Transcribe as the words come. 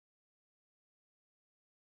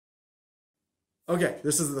Okay,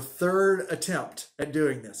 this is the third attempt at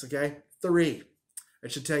doing this, okay? 3.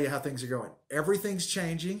 It should tell you how things are going. Everything's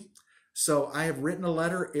changing. So I have written a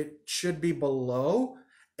letter. It should be below.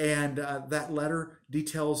 And that letter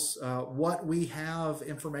details what we have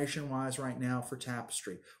information-wise right now for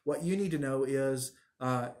Tapestry. What you need to know is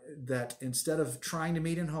that instead of trying to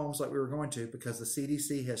meet in homes like we were going to, because the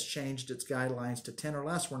CDC has changed its guidelines to 10 or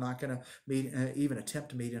less, we're not going to meet, even attempt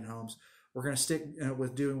to meet in homes. We're going to stick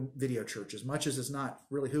with doing video church, as much as it's not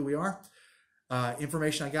really who we are.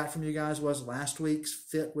 Information I got from you guys was last week's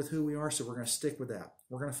fit with who we are, so we're going to stick with that.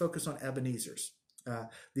 We're going to focus on Ebenezer's.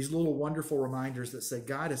 These little wonderful reminders that say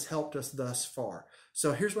God has helped us thus far.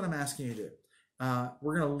 So here's what I'm asking you to do.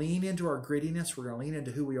 We're going to lean into our grittiness. We're going to lean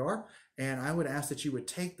into who we are. And I would ask that you would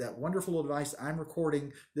take that wonderful advice I'm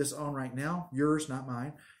recording this on right now, yours, not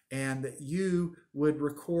mine, and that you would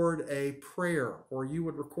record a prayer, or you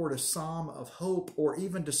would record a psalm of hope or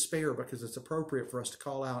even despair, because it's appropriate for us to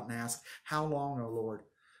call out and ask, how long, O Lord?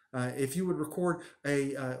 If you would record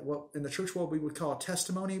what in the church world we would call a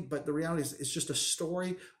testimony, but the reality is it's just a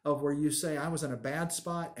story of where you say, I was in a bad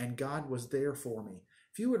spot and God was there for me.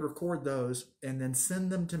 If you would record those and then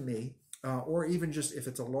send them to me, or even just if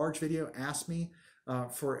it's a large video, ask me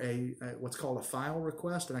for what's called a file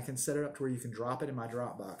request, and I can set it up to where you can drop it in my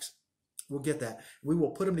Dropbox. We'll get that. We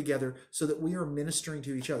will put them together so that we are ministering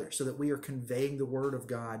to each other, so that we are conveying the word of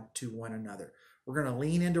God to one another. We're going to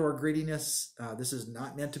lean into our grittiness. This is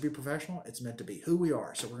not meant to be professional. It's meant to be who we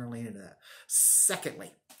are. So we're going to lean into that.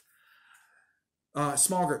 Secondly,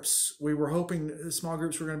 small groups. We were hoping small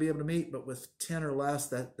groups were going to be able to meet, but with 10 or less,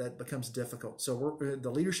 that becomes difficult. So the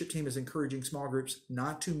leadership team is encouraging small groups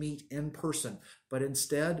not to meet in person, but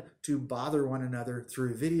instead to bother one another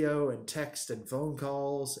through video and text and phone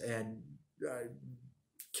calls and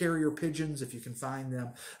carrier pigeons if you can find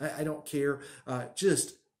them. I don't care.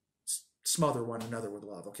 Just smother one another with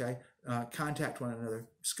love, okay? Contact one another.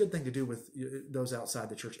 It's a good thing to do with those outside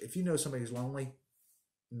the church. If you know somebody who's lonely,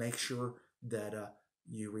 make sure that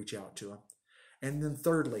you reach out to them. And then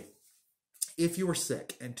thirdly, if you are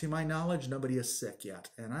sick, and to my knowledge, nobody is sick yet,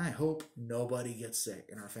 and I hope nobody gets sick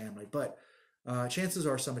in our family, but chances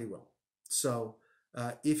are somebody will. So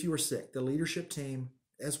if you are sick, the leadership team,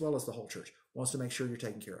 as well as the whole church, wants to make sure you're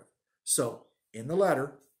taken care of. So in the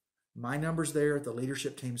letter, my number's there, the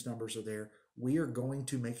leadership team's numbers are there. We are going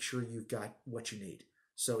to make sure you've got what you need.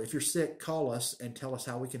 So if you're sick, call us and tell us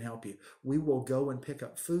how we can help you. We will go and pick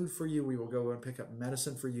up food for you. We will go and pick up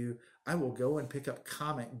medicine for you. I will go and pick up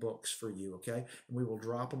comic books for you, okay? And we will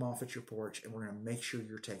drop them off at your porch, and we're going to make sure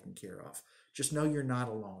you're taken care of. Just know you're not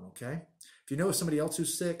alone, okay? If you know somebody else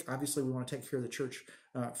who's sick, obviously we want to take care of the church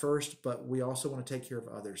first, but we also want to take care of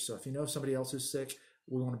others. So if you know somebody else who's sick,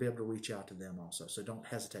 we want to be able to reach out to them also. So don't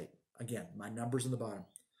hesitate. Again, my number's in the bottom.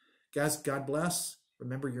 Guys, God bless.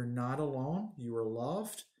 Remember, you're not alone. You are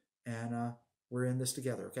loved, and we're in this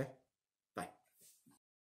together, okay?